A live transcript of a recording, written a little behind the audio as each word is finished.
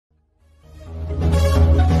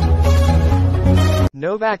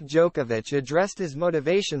Novak Djokovic addressed his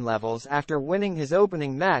motivation levels after winning his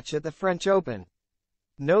opening match at the French Open.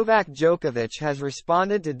 Novak Djokovic has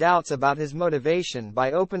responded to doubts about his motivation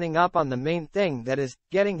by opening up on the main thing that is,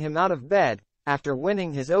 getting him out of bed, after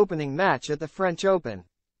winning his opening match at the French Open.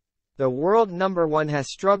 The world number one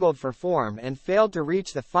has struggled for form and failed to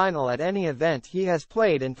reach the final at any event he has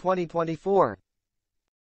played in 2024.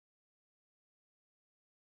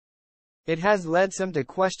 It has led some to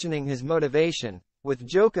questioning his motivation, with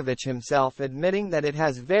Djokovic himself admitting that it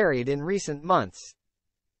has varied in recent months.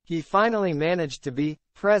 He finally managed to be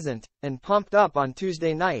present and pumped up on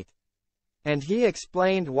Tuesday night. And he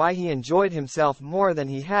explained why he enjoyed himself more than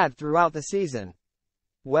he had throughout the season.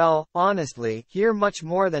 Well, honestly, here much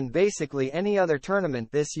more than basically any other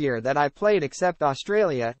tournament this year that I played except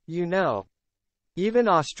Australia, you know. Even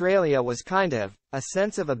Australia was kind of, a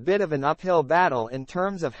sense of a bit of an uphill battle in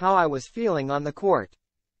terms of how I was feeling on the court.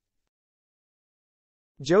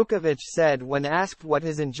 Djokovic said when asked what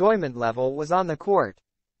his enjoyment level was on the court.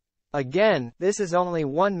 Again, this is only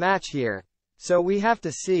one match here, so we have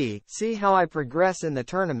to see how I progress in the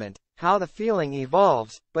tournament, how the feeling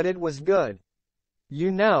evolves, but it was good.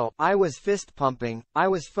 You know, I was fist pumping, I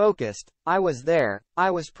was focused, I was there,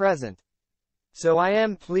 I was present. So I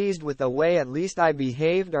am pleased with the way at least I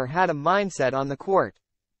behaved or had a mindset on the court.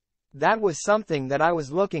 That was something that I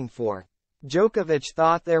was looking for. Djokovic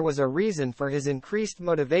thought there was a reason for his increased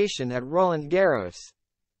motivation at Roland Garros.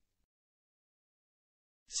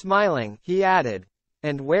 Smiling, he added,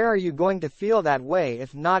 "And where are you going to feel that way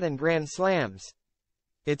if not in Grand Slams?"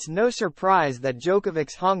 It's no surprise that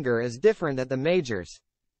Djokovic's hunger is different at the majors.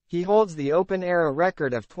 He holds the Open-era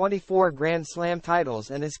record of 24 Grand Slam titles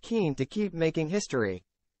and is keen to keep making history.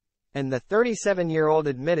 And the 37-year-old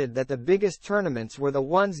admitted that the biggest tournaments were the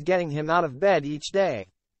ones getting him out of bed each day.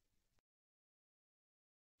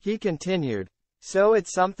 He continued, "So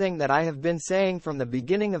it's something that I have been saying from the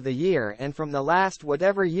beginning of the year and from the last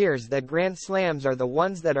whatever years that Grand Slams are the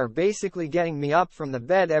ones that are basically getting me up from the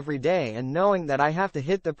bed every day and knowing that I have to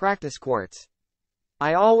hit the practice courts.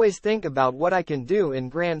 I always think about what I can do in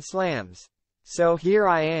Grand Slams. So here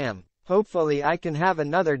I am. Hopefully I can have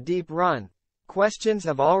another deep run." Questions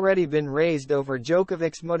have already been raised over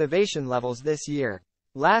Djokovic's motivation levels this year.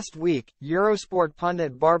 Last week, Eurosport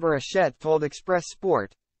pundit Barbara Schett told Express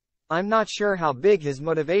Sport, "I'm not sure how big his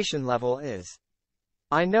motivation level is.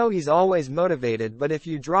 I know he's always motivated, but if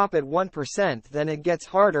you drop at 1% then it gets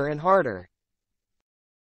harder and harder.